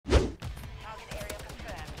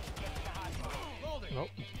Nope.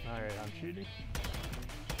 Alright, I'm shooting.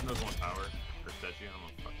 There's one tower for Stetchy. I'm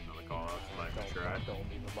gonna fucking another call out. Don't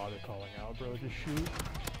even bother calling out, bro. Just shoot.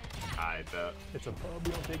 I bet. It's a pub.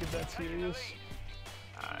 We don't take it that serious.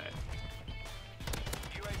 Alright.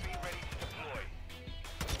 UAV ready to deploy.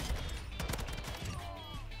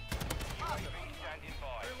 UAV standing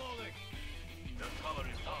by. Reloading. The cover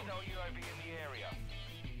is down. Hostile UAV in the area.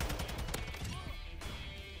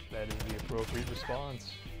 That is the appropriate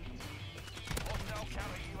response. Hostile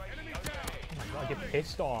counter UAV overhead. I get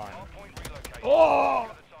pissed on. Hardpoint relocated.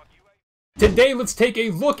 Oh! Today, let's take a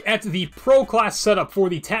look at the Pro Class setup for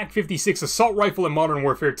the TAQ-56 Assault Rifle in Modern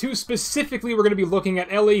Warfare 2. Specifically, we're going to be looking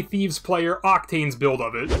at LA Thieves player Octane's build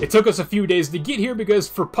of it. It took us a few days to get here because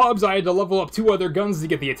for pubs, I had to level up 2 other guns to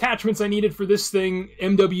get the attachments I needed for this thing,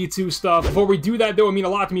 MW2 stuff. Before we do that, though, it would mean a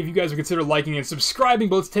lot to me if you guys would consider liking and subscribing,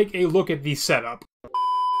 but let's take a look at the setup.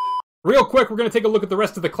 Real quick, we're going to take a look at the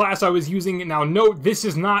rest of the class I was using. Now note, this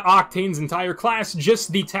is not Octane's entire class,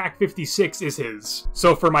 just the TAQ-56 is his.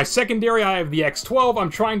 So for my secondary, I have the X12. I'm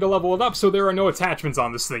trying to level it up, so there are no attachments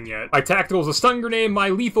on this thing yet. My tactical is a stun grenade, my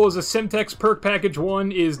lethal is a Semtex perk package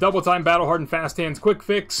 1, is double time battle hardened fast hands quick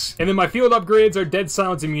fix, and then my field upgrades are dead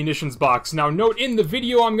silence and munitions box. Now note, in the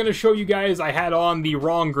video I'm going to show you guys I had on the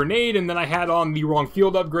wrong grenade, and then I had on the wrong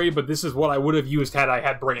field upgrade, but this is what I would have used had I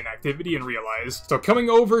had brain activity and realized. So coming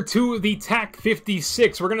over to the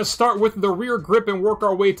TAQ-56, we're going to start with the rear grip and work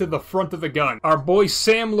our way to the front of the gun. Our boy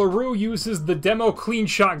Sam LaRue uses the demo clean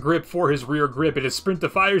shot grip for his rear grip. It is sprint to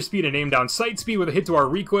fire speed and aim down sight speed with a hit to our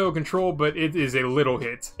recoil control, but it is a little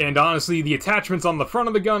hit. And honestly, the attachments on the front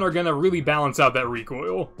of the gun are going to really balance out that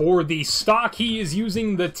recoil. For the stock, he is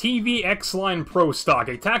using the TVX Line Pro stock,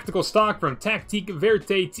 a tactical stock from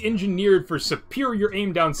TAQ-56 engineered for superior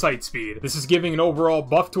aim down sight speed. This is giving an overall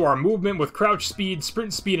buff to our movement with crouch speed,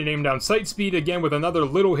 sprint speed, and aim down sight speed, again with another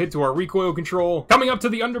little hit to our recoil control. Coming up to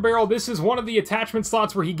the underbarrel, this is one of the attachment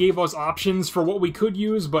slots where he gave us options for what we could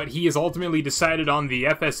use, but he has ultimately decided on the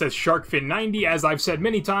FSS Shark Fin 90. As I've said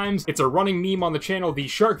many times, it's a running meme on the channel. The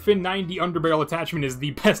Shark Fin 90 underbarrel attachment is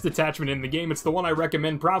the best attachment in the game. It's the one I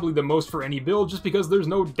recommend probably the most for any build, just because there's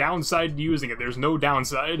no downside to using it. There's no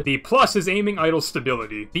downside. The plus is aiming idle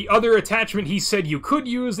stability. The other attachment he said you could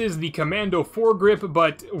use is the Commando foregrip,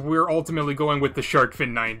 but we're ultimately going with the Shark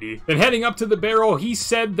Fin 90. Then heading up to the barrel, he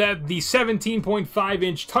said that the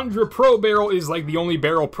 17.5-inch Tundra Pro barrel is like the only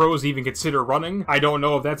barrel pros even consider running. I don't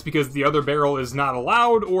know if that's because the other barrel is not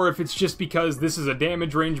allowed, or if it's just because this is a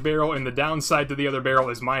damage range barrel and the downside to the other barrel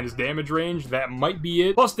is minus damage range. That might be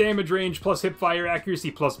it. Plus damage range, plus hip fire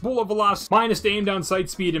accuracy, plus bullet velocity, minus to aim down sight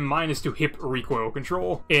speed, and minus to hip recoil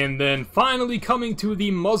control. And then finally coming to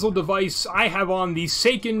the muzzle device, I have on the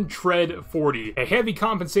Saken Tread 40, a heavy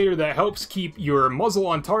compensator that helps keep your muzzle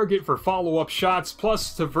on target for follow-up shots,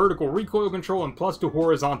 plus to vertical recoil control, and plus to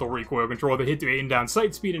horizontal recoil control that hit to aim down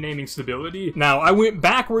sight speed and aiming stability. Now, I went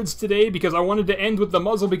backwards today because I wanted to end with the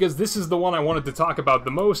muzzle because this is the one I wanted to talk about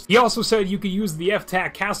the most. He also said you could use the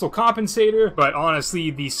FTAC Castle compensator, but honestly,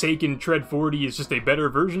 the Saken Tread 40 is just a better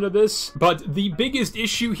version of this. But the biggest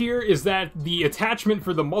issue here is that the attachment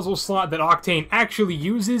for the muzzle slot that Octane actually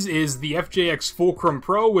uses is the FJX Fulcrum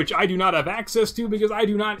Pro, which I do not have access to because I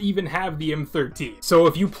do not even have the M13. So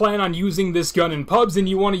if you plan on using this gun in pubs and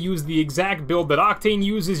you want to use the exact build that Octane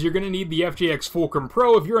uses, you're going to need the FJX Fulcrum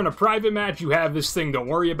Pro. If you're in a private match, you have this thing, don't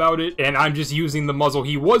worry about it. And I'm just using the muzzle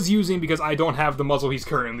he was using because I don't have the muzzle he's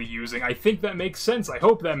currently using. I think that makes sense. I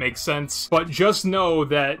hope that makes sense. But just know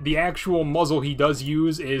that the actual muzzle he does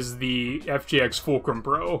use is the FJX Fulcrum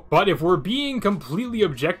Pro. But if we're being completely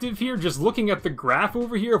objective here, just looking at the graph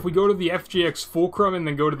over here, if we go to the FJX Fulcrum and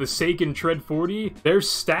then go to the Saken Tread 40, their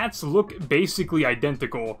stats look basically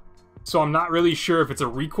identical. So I'm not really sure if it's a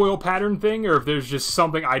recoil pattern thing or if there's just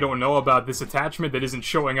something I don't know about this attachment that isn't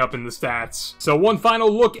showing up in the stats. So one final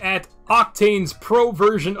look at Octane's Pro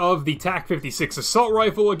version of the TAQ-56 assault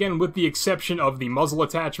rifle, again with the exception of the muzzle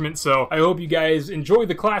attachment. So I hope you guys enjoy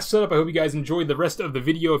the class setup. I hope you guys enjoyed the rest of the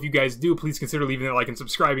video. If you guys do, please consider leaving a like and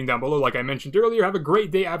subscribing down below like I mentioned earlier. Have a great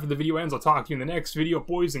day after the video ends. I'll talk to you in the next video,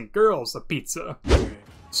 boys and girls. A pizza.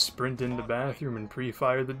 Sprint in the bathroom and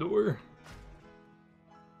pre-fire the door.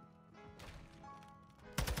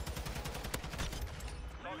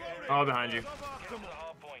 Oh, behind you.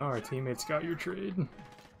 Our teammates got your trade.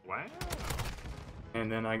 Wow. And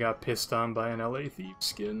then I got pissed on by an LA Thieves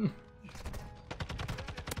skin.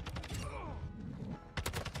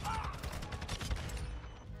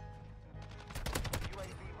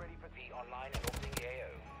 UAV ready for the online and opening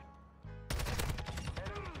AO.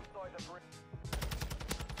 Enemy inside the bridge.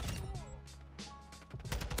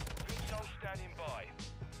 Good zone standing by.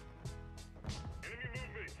 Enemy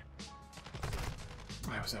movement.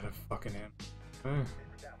 I was out of fucking ammo.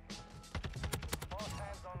 Fast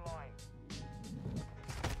hands online.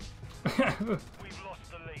 We've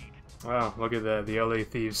lost the lead. Wow, look at that. The LA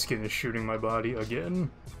Thieves skin is shooting my body again.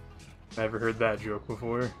 Never heard that joke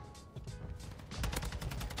before.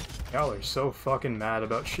 Y'all are so fucking mad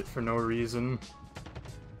about shit for no reason.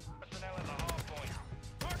 Personnel at the hard point.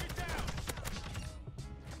 Target down.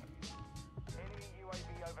 Enemy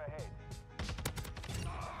UAV overhead.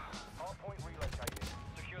 Hard point relocated.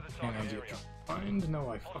 Secure the And I target get area. find? No,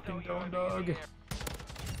 I fucking don't, dog.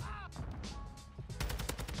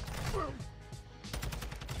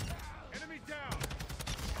 Enemy down.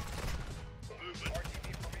 Movement.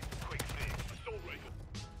 RTV from it. Quick fix. Assault rifle.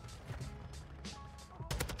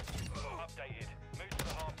 Updated. Move to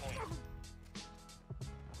the hard point.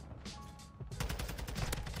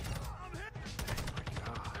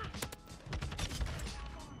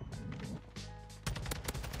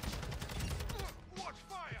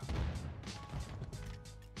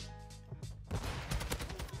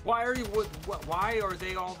 Why are you? Why are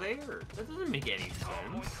they all there? That doesn't make any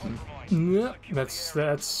sense. Yeah,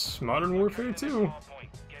 that's Modern Warfare 2. Hard point.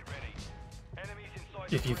 Get ready. Enemies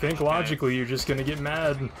inside. If you think logically, you're just gonna get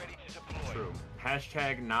mad. Ready to deploy. True.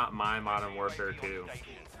 Hashtag not my Modern Warfare 2. Enemy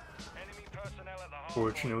personnel at the hard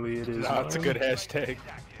Fortunately, it is. Nah, it's a mine. good hashtag.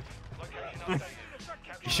 Location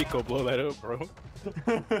updated. You should go blow that up, bro.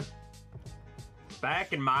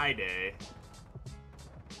 Back in my day.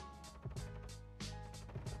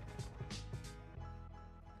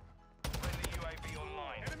 Friendly UAV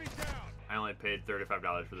online. Enemy down. I only paid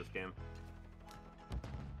 $35 for this game.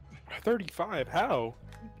 35? How?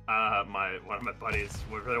 One of my buddies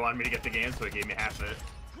really wanted me to get the game, so he gave me half of it.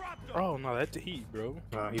 Oh no, that's the heat, bro.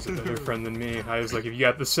 He's a better friend than me. I was like, if you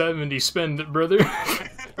got the 70, spend it, brother.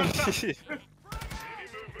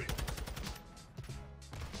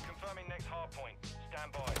 Confirming next hard point.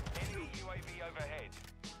 Stand by. Enemy UAV overhead.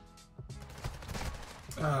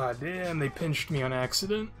 Ah, damn, they pinched me on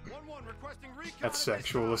accident. That's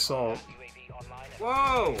sexual assault.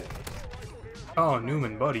 Whoa! Oh,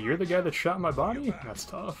 Newman, buddy, you're the guy that shot my body? That's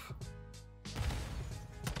tough.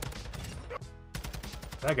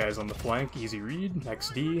 That guy's on the flank, easy read,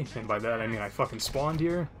 XD, and by that I mean I fucking spawned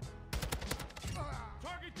here.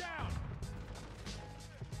 Target down.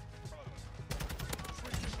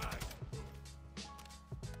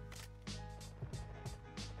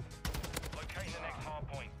 Locating the next hard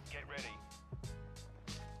point. Get ready.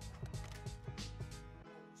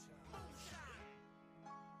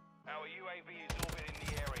 Our UAV is orbiting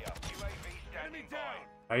the area. UAV standing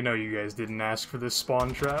by. I know you guys didn't ask for this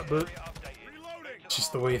spawn trap, but Area updated. Reloading. it's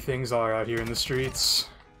just the way things are out here in the streets.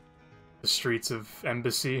 The streets of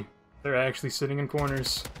Embassy. They're actually sitting in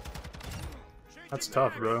corners. That's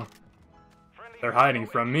tough, bro. Friendly They're hiding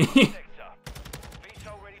from me. sector.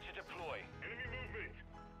 VTOL ready to deploy. Enemy movement.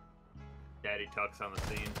 Daddy Tuck's on the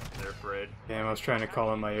scene. They're afraid. Damn, I was trying to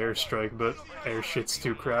call in my airstrike, but air shit's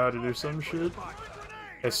too crowded or some shit.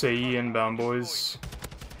 SAE inbound, boys.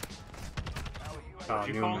 Oh,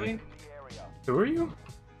 Did you call me? Newman. Who are you?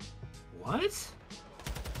 What?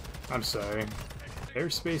 I'm sorry.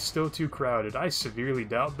 Airspace still too crowded. I severely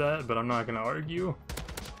doubt that, but I'm not gonna argue.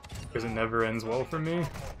 Because it never ends well for me.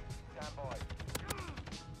 Stand by.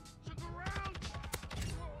 Look around.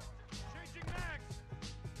 Changing mags.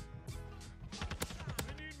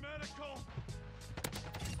 We need medical.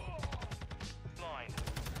 Line.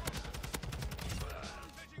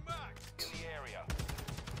 Changing mags. In the area.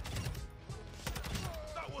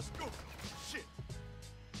 That was good. Shit.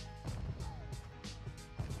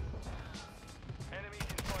 Enemies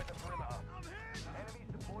inside the perimeter. Enemies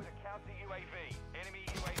deployed a counter UAV. Enemy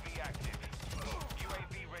UAV active.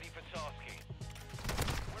 UAV ready for tasking.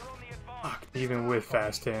 We're on the advance. Even with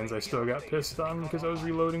fast hands, I still got pissed on because I was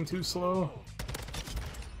reloading too slow.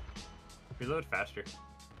 Reload faster.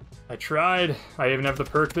 I tried. I even have the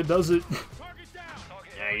perk that does it. Target down.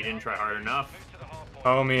 Target Yeah, you didn't try hard enough. Move to the hard point.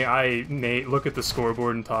 Homie, Nate, look at the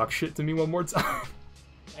scoreboard and talk shit to me one more time.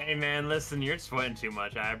 Hey man, listen, you're sweating too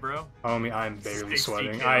much, bro. Homie, I'm barely 60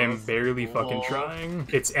 sweating. I am kills. barely fucking Lol. trying.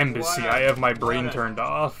 It's Embassy. What? I have my brain What? turned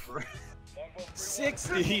off.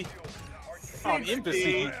 60 on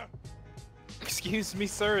Embassy. Excuse me,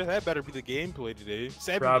 sir. That better be the gameplay today.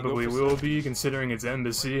 70 Probably go for will be, considering it's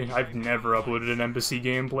Embassy. I've never uploaded an Embassy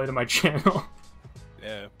gameplay to my channel.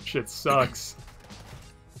 Yeah. Shit sucks.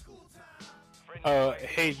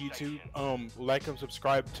 Hey YouTube. Like and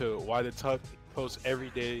subscribe to Why the Tuck. Posts every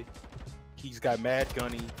day. He's got mad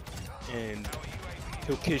gunny, and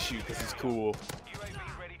he'll kiss you because he's cool.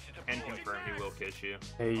 UAV ready to deploy. And confirm he will kiss you.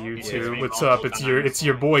 Hey Yeah, YouTube, me what's multiple up? It's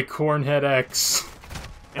your times. boy Cornhead X.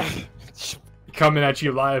 coming at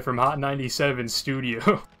you live from Hot 97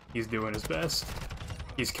 studio. He's doing his best.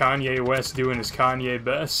 He's Kanye West doing his Kanye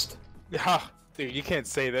best. Yeah, dude, you can't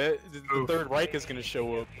say that. The Third Reich is gonna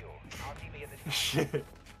show up. Shit.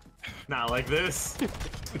 Not like this.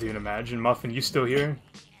 Dude, imagine, Muffin, you still here?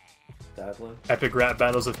 Sadly. Epic Rap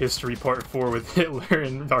Battles of History Part 4 with Hitler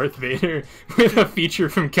and Darth Vader with a feature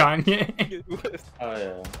from Kanye. Oh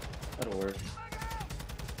yeah, that'll work.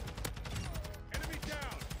 Enemy down.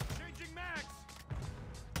 Changing max.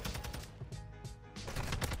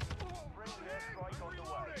 Friendly airstrike on the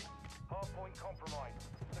way. Hardpoint compromised.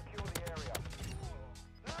 Secure the area.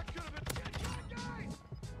 That could have been. Guys!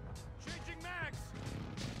 Changing max.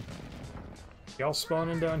 Y'all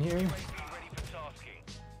spawning down here? UAV ready for tasking.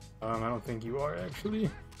 I don't think you are, actually.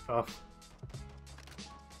 Oh.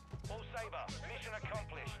 All Saber. Mission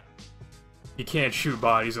accomplished. You can't shoot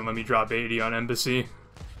bodies and let me drop 80 on Embassy.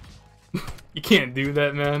 You can't do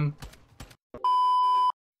that, man.